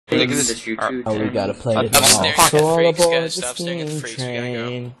Look at this. Oh, we gotta play it. I'm staring at the All freaks, aboard guys. the Stop staring at the steam freaks. We gotta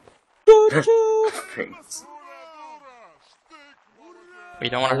go. train. We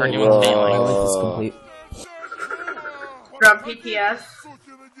don't want to hurt anyone's My feelings. life is complete. Drop PTS.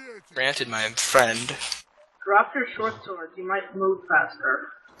 Granted, my friend. Drop your short sword. You might move faster.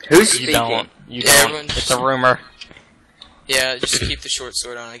 Who's You speaking? don't. You Yeah, don't. everyone It's just- a rumor. Yeah, just keep the short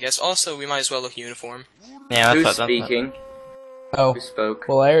sword on, I guess. Also, we might as well look uniform. Yeah, Who's that's what. speaking? Oh, Who spoke?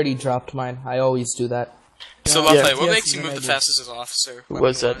 well, I already dropped mine. I always do that. So, Yeah, Lafayette, what yes, makes you then move I the do. fastest as an officer? Who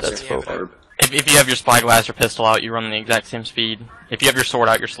was that? weapon-wise? That's Do you have for that? Orb. If you have your spyglass or pistol out, you run the exact same speed. If you have your sword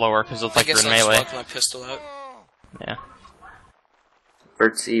out, you're slower because it's I like you're guess in I'll just melee. walk my pistol out. Yeah.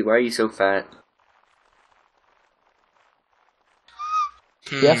 Bertsy, why are you so fat?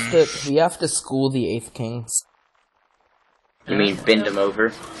 We have to school the 8th Kings. You mean bend him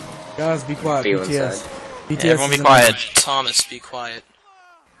over? Guys, be quiet. Feel BTS. inside. BTS. Yeah, everyone be is quiet. Thomas, be quiet.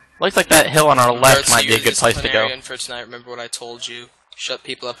 Looks like that hill on our left Bertz, might be you're a good place to go. disciplinarian for tonight. Remember what I told you. Shut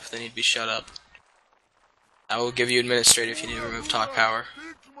people up if they need to be shut up. I will give you administrative if you need to remove talk power.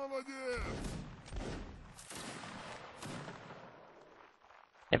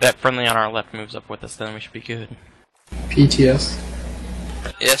 If that friendly on our left moves up with us, then we should be good. PTS.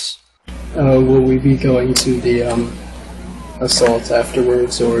 Yes? Will we be going to the assault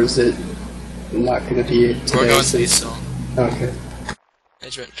afterwards, or is it not going to be today? We're going to the assault. Okay.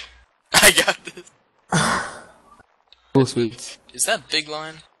 Management. I got this. Cool, sweet. Is that big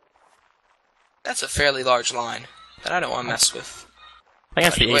line? That's a fairly large line that I don't want to mess with. I think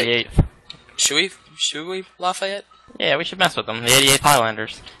that's the Wait. 88th. Should we, Lafayette? Yeah, we should mess with them. The 88th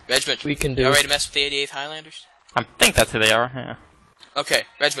Highlanders. Regiment, We can do y'all it. ready to mess with the 88th Highlanders? I think that's who they are. Yeah. Okay,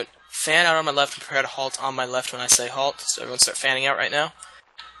 Regiment, fan out on my left and prepare to halt on my left when I say halt. So everyone start fanning out right now.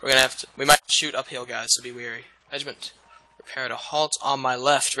 We might shoot uphill, guys, so be wary. Regiment, prepare to halt on my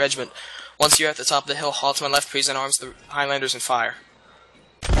left. Regiment, once you're at the top of the hill, halt to my left, present arms to the Highlanders and fire.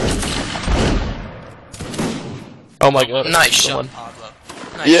 Oh my god. Nice someone. shot, Pablo.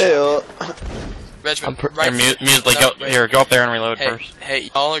 Nice shot. Yeah. Regiment, Here, right Muesli, no, go up there and reload Hey, first. hey,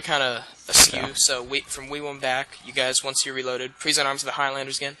 y'all are kind of askew, so from We1 back, you guys, once you're reloaded, present arms to the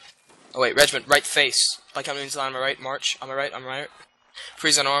Highlanders again. Oh wait, Regiment, right face. Like coming into line on my right, march. On my right.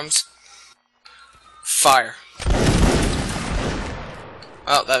 Present arms. Fire.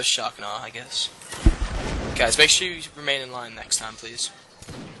 Oh, that was shock and awe, I guess. Guys, make sure you remain in line next time, please.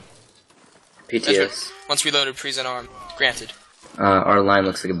 PTS. Regiment, once reloaded, present arm. Granted. Our line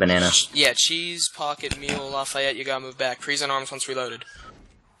looks like a banana. Yeah, cheese, pocket, mule, Lafayette, you gotta move back. Present arms once reloaded.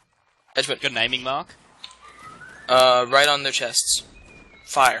 Regiment. Good naming mark. Right on their chests.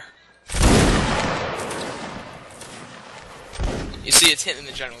 Fire. You see it's hitting in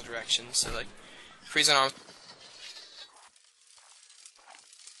the general direction, so like, present arms.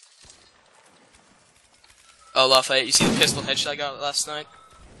 Oh, Lafayette, you see the pistol headshot I got last night?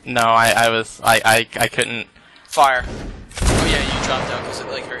 No, I couldn't. Fire. Oh yeah, you dropped out because it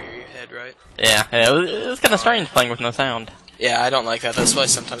like hurt your head, right? Yeah, it was kind of strange playing with no sound. Yeah, I don't like that. That's why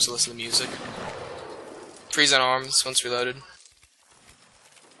sometimes I listen to music. Present arms once reloaded.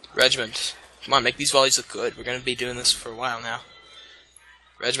 Regiment. Come on, make these volleys look good. We're gonna be doing this for a while now.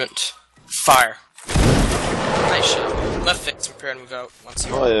 Regiment. Fire. Nice shot. Left face, prepare to move out once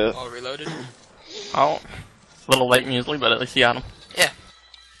you're all reloaded. Oh, it's a little late Muesli, but at least you got him. Yeah.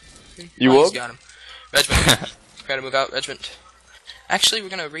 You He's woke? got him. Regiment. Prepare to move out, Regiment. Actually, we're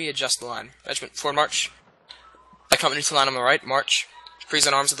gonna readjust the line. Regiment, forward march. I come into line on my right, march.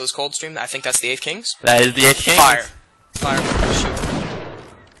 Present arms of those Coldstream. I think that's the 8th Kings. That is the 8th King. Fire. Fire. Shoot.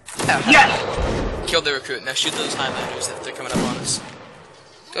 Yes! Killed the recruit. Now shoot those Highlanders if they're coming up on us.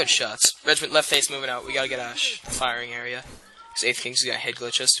 Good shots. Regiment left face moving out. We gotta get a firing area. Because 8th Kings is gonna head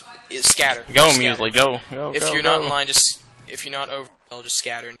glitch us. Scatter. Go, Scatter. Muesli, go. If go, you're go. not in line, if you're not over, I'll just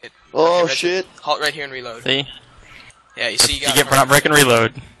scatter and hit. Oh, Regiment, shit. Halt right here and reload. See? Yeah, you see, you You got get for not breaking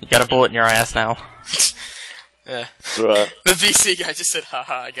reload. You got a bullet in your ass now. Yeah. That's right. The VC guy just said,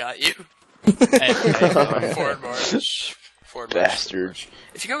 haha, I got you. Forward march. Forward march. Bastard.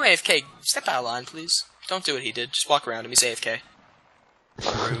 If you go AFK, step out of line, please. Don't do what he did. Just walk around him. He's AFK.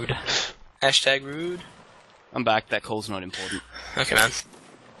 Rude. Hashtag rude. I'm back. That call's not important. Okay, man.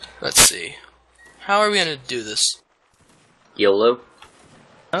 Let's see. How are we gonna do this? YOLO.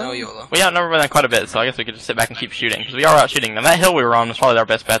 No YOLO. We outnumber them quite a bit, so I guess we could just sit back and keep shooting. Because we are out shooting them. That hill we were on was probably our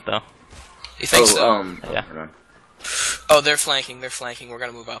best bet, though. You think so? Yeah. Hold on. Oh, they're flanking. They're flanking. We're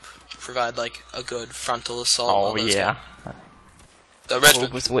gonna move up. Provide like a good frontal assault. Oh, on those yeah. The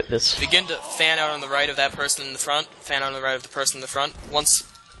regiment. With witness. Begin to fan out on the right of that person in the front. Fan out on the right of the person in the front. Once,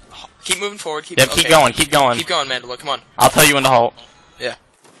 keep moving forward. Yep, keep going, keep going. Keep going, Mandalore. Come on. I'll tell you when to halt. Yeah.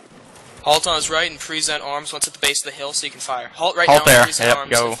 Halt on his right and present arms once at the base of the hill so you can fire. Halt right Halt now there. and present Yep,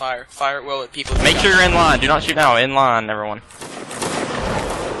 arms go. and fire. Fire at will at people. Make sure you're in line. Do not shoot now. In line, everyone.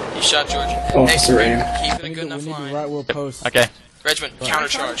 You shot George. Officer Hey, aim. keep it a good enough line. Right wheel post. Okay. Regiment,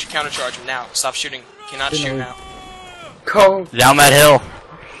 countercharge. Countercharge him now. Stop shooting. You cannot shoot now. Call. Down that hill.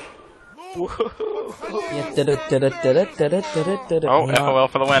 Yeah, Oh, FOL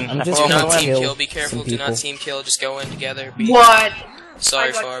for the win. I'm FOL just for Do the not gonna win. team kill kill. Be careful. some Do not people. team kill. Just go in together. What? Sorry,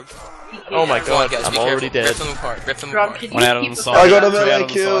 I got- Farb. Oh my Come on, god, guys. I'm Be already careful. dead. Rip them apart. Rip them Drum, apart. could One you out of keep the the side. I got a Three out melee of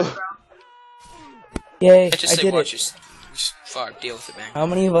the kill. side. Yay, Just I say did watch. it. Just Farb. Deal with it, man. How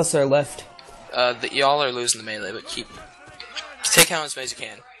many of us are left? Y'all are losing the melee, but take out as many as you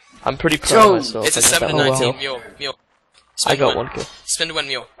can. I'm pretty proud of myself. It's a I got 7 to that 19 well. mule. I got one kill. Spin to win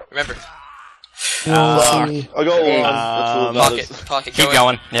mule. Remember. I got one. That's all that Pocket. matters. Pocket. Keep go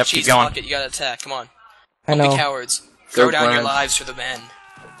going. In. Yep, Cheese keep going. Pocket. You gotta attack. Come on. I Don't be know. cowards. Throw Go down your plan. lives for the men.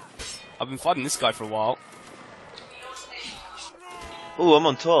 I've been fighting this guy for a while. Ooh, I'm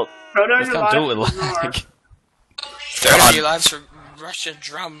on top. Throw down Just your can't do it lives with for lag. Throw down your lives for Russia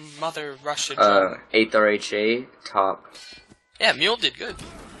drum, mother Russia drum. 8th RHA, top. Yeah, mule did good.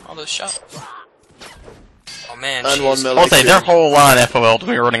 All those shots. Oh man, And jeez. one melee I'll say their kill. whole line FOL'd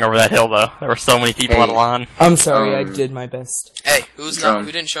when we were running over that hill, though. There were so many people Hey. on the line. I'm sorry, I Um, did my best. Hey, who Drum.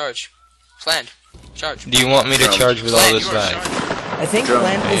 didn't charge? Planned. Charge. Do you want me to Drum. charge with all Planned, this you are lag? charged. I think Drum.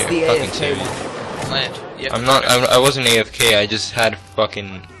 Plant was the fucking AFK serious. one. Planned. You have I'm to not. charge. I wasn't AFK. I just had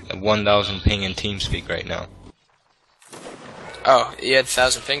fucking 1,000 ping in TeamSpeak right now. Oh, you had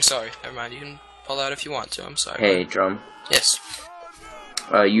 1,000 ping? Sorry. Never mind. You can pull out if you want to. I'm sorry. Hey, Drum. Yes.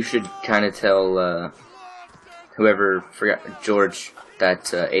 You should kind of tell, whoever forgot, George, that,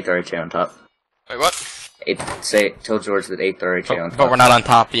 8th RHA on top. Wait, what? Tell George that 8th RHA on top. But we're not on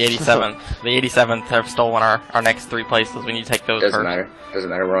top. The 87th. The 87th have stolen our next 3 places. We need to take those Doesn't first. matter. Doesn't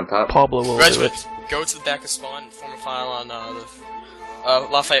matter, we're on top. Pablo will do Regiment, it. go to the back of spawn and form a file on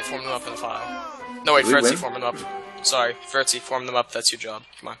Lafayette. Form them up in a file. No, wait, Did we Verzi, win? form them up. Sorry, Verzi, form them up. That's your job.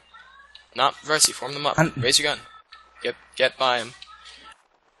 Come on. Not Verzi, form them up. Raise your gun. Get by him.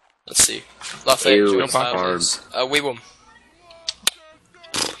 Let's see. Lafayette, Ew, join it's file, hard. please. Weebum.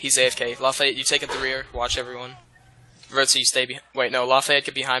 He's AFK. Lafayette, you take up the rear. Watch everyone. Verzi, you stay behind. Wait, no, Lafayette,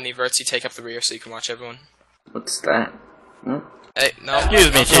 get behind me. Verzi, take up the rear so you can watch everyone. What's that? What? Hey, no. Excuse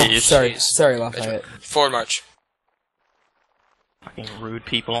me, no, jeez. Sorry, jeez. sorry, Lafayette. Forward march. Fucking rude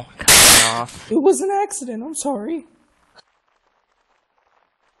people. Cutting me off. It was an accident, I'm sorry.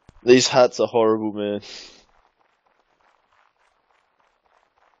 These hats are horrible, man.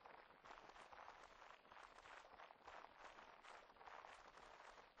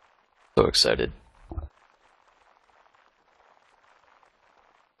 So excited.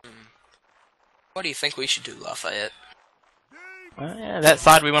 What do you think we should do, Lafayette? Well, yeah, that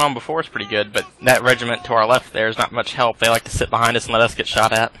side we went on before is pretty good, but that regiment to our left there is not much help. They like to sit behind us and let us get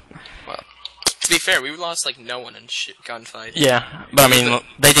shot at. To be fair, we lost like no one in gunfight. Yeah, but I mean,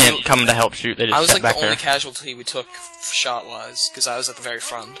 they didn't come to help shoot. They just I was sat like back the only there. casualty we took shot-wise, because I was at the very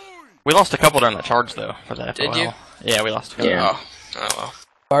front. We lost a couple during the charge though for that. Did you? Yeah, we lost a couple. Yeah. Oh well.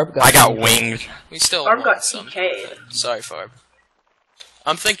 Barb got I got me. winged. We still Farb won got some. TK'd. Sorry, Farb.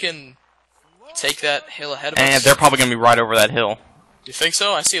 I'm thinking, take that hill ahead of And us. they're probably gonna be right over that hill. You think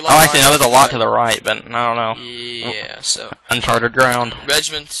so? I see a lot. Oh, of actually, no, lines there's a on lot the to the right, but I don't know. Yeah, so Uncharted ground.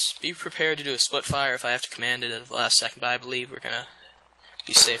 regiments, be prepared to do a split fire if I have to command it at the last second. But I believe we're gonna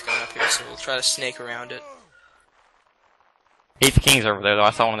be safe going up here, so we'll try to snake around it. 8th King's over there though.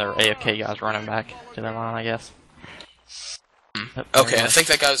 I saw one of their AFK guys running back to their line, I guess. Okay, I think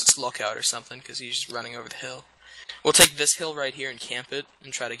that guy was a lookout or something, because he's just running over the hill. We'll take this hill right here and camp it,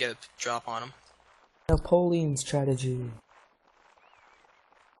 and try to get a drop on him. Napoleon strategy.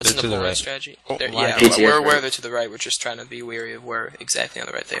 Is They're to the Napoleon right. strategy? Oh, They're- line. yeah, PTS we're right. aware they're to the right, we're just trying to be wary of where exactly on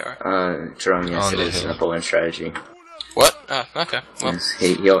the right they are. Drum, yes, On it the is hill. Napoleon strategy. What? Oh, okay. Well,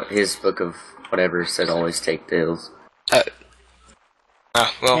 Yes, his book of whatever said always take the hills.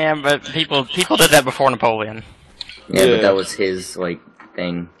 well, Yeah, but people did that before Napoleon. Yeah, Yeah. but that was his,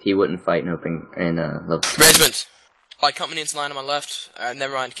 thing. He wouldn't fight in open, level. regiment! Light company into line on my left.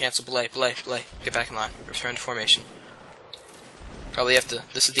 Never mind, cancel, belay. Get back in line. Return to formation. Probably have to,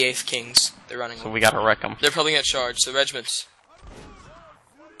 this is the 8th Kings. They're running. So we gotta wreck them. They're probably gonna charge, so regiments.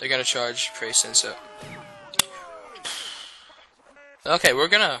 They're gonna charge pretty soon, so. Okay, we're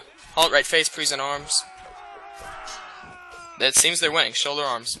gonna halt right face, present arms. It seems they're winning. Shoulder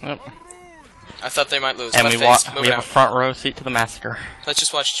arms. Yep. I thought they might lose. And Left we face, have moving a out. front row seat to the massacre. Let's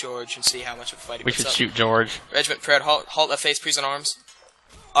just watch George and see how much of a fight he We puts should up. shoot George. Regiment, prepared. Halt left face, present arms.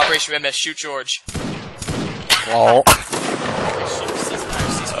 Operation Red Mesh, shoot George. Lol.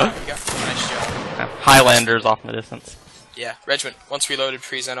 Ceasefire. We got Highlanders off in the distance. Yeah, Regiment. Once reloaded,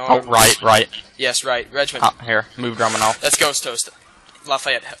 present Oh, arm. right. Yes, right. Regiment. Here, move Drummond off. Let's Ghost Toast.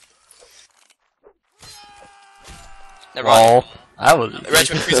 Lafayette. Never mind. That was...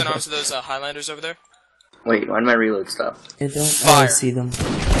 Regiment, present arms to those Highlanders over there. Wait, why did my reload stop? I don't Fire. really see them.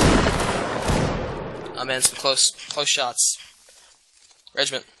 Oh man, some close shots.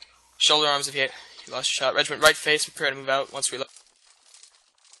 Regiment. Shoulder arms if you lost your shot. Regiment, right face, prepare to move out once reload.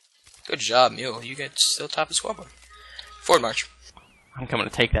 Good job, Mule. You get still top of the scoreboard. Forward march. I'm coming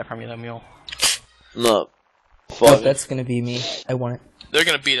to take that from you, though, Mule. No. Oh, Fuck. that's gonna be me. I want it. They're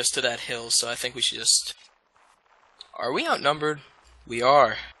gonna beat us to that hill, so I think we should just... Are we outnumbered? We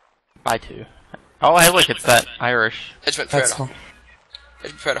are. By 2. Oh, hey, look, it's that Irish. Regiment, prepare That's to cool.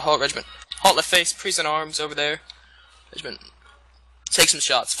 Regiment, prepare to halt. Regiment, halt left face, present arms over there. Regiment, take some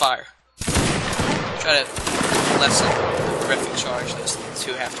shots, fire. Try to left side, the horrific charge those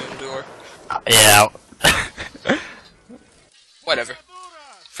two have to endure. Yeah. Whatever.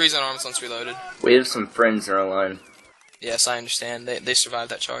 Freeze on arms once reloaded. We have some friends in our line. Yes, I understand. They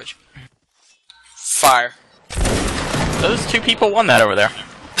survived that charge. Fire. Those 2 people won that over there.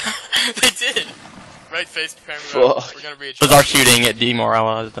 They did! Right face, prepare to move out. Fuck. We're gonna reach. Was our shooting, it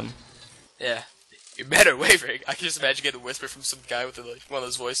demoralized them. Yeah. Your men are wavering. I can just imagine getting a whisper from some guy with like one of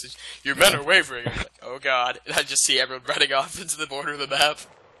those voices. Your men are wavering. I'm like, oh god. And I just see everyone running off into the border of the map.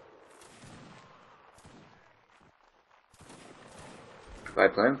 I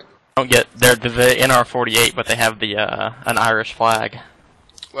planned. Don't get... They're the NR-48, but they have the, an Irish flag.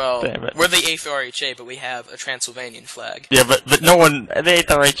 Well, Damn it. we're the 8th RHA, but we have a Transylvanian flag. Yeah, but no one... The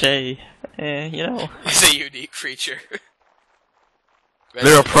 8th RHA... you know... It's a unique creature.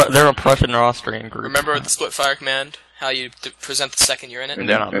 They're a Prussian or Austrian group. Remember the split fire command? How you present the second you're in it? They're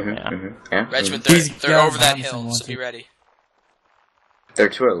not... Yeah. Regiment, These they're over that guys hill, want so to- be ready. They're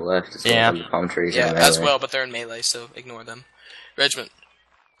to our left as well Yeah. as the palm trees. Yeah, and as melee. well, but they're in melee, so ignore them. Regiment.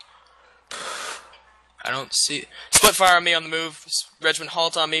 I don't see... Split fire on me on the move. Regiment,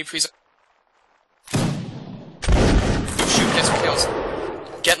 halt on me, please. Shoot, get some kills.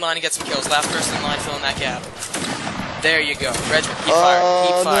 Get in line and get some kills. Last person in line, fill in that gap. There you go. Regiment, keep firing,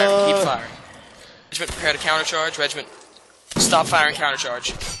 keep firing, keep firing. Regiment, prepare to countercharge. Regiment, stop firing,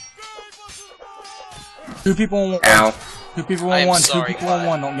 countercharge. 2 people on 1. Ow. 2 people I on am 1. 2 sorry, people on Clyde.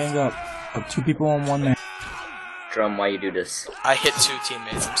 1. Don't gang up. But 2 people on 1 man. Drum, why you do this? I hit 2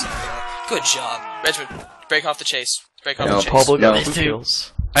 teammates, I'm sorry. Good job. Regiment, break off the chase. Break off No, the chase. Pablo got No. 2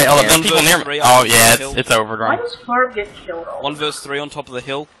 kills. Hey, oh, Yeah. there's people near me. 3 Oh, on yeah, the hill. it's over, Why Drum. does Farb get killed all? 1 versus 3 on top of the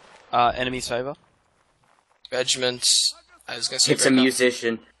hill. Enemy saver. Regiment, I was gonna say It's a break off.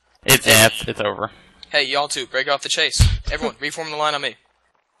 musician. It's over. Hey, y'all two, break off the chase. Everyone, reform the line on me.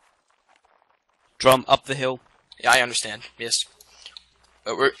 Drum up the hill. Yeah, I understand. Yes.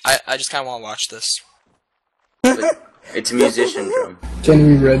 But I just kinda wanna watch this. It's a musician, Drum.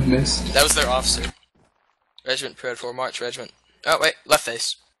 January Red Mist. That was their officer. Regiment, prepared for march, regiment. Oh, wait, left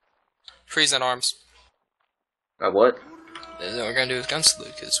face. Freeze on arms. What? What we're gonna do is gun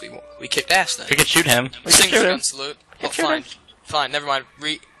salute, because we kicked ass then. We could shoot him. We could Sing shoot him. gun salute. Oh, fine. Fine, never mind.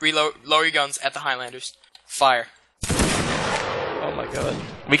 Reload, lower your guns at the Highlanders. Fire. Oh my god.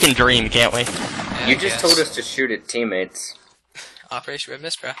 We can dream, can't we? Yeah, You I just guess. told us to shoot at teammates. Operation Red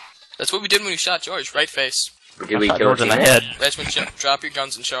Mist, bruh. That's what we did when we shot George. Right face. Did we I shot kill a George in the teammate? head. Regiment, drop your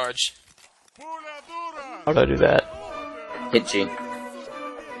guns and charge. How did I do that? Hit G.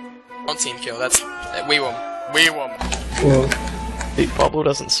 Don't team kill. That's we won. We won. Well, Hey, Pablo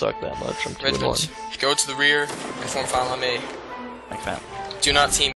doesn't suck that much. I'm 2-1. Regiment, go to the rear and form file on me. Like that. Do not team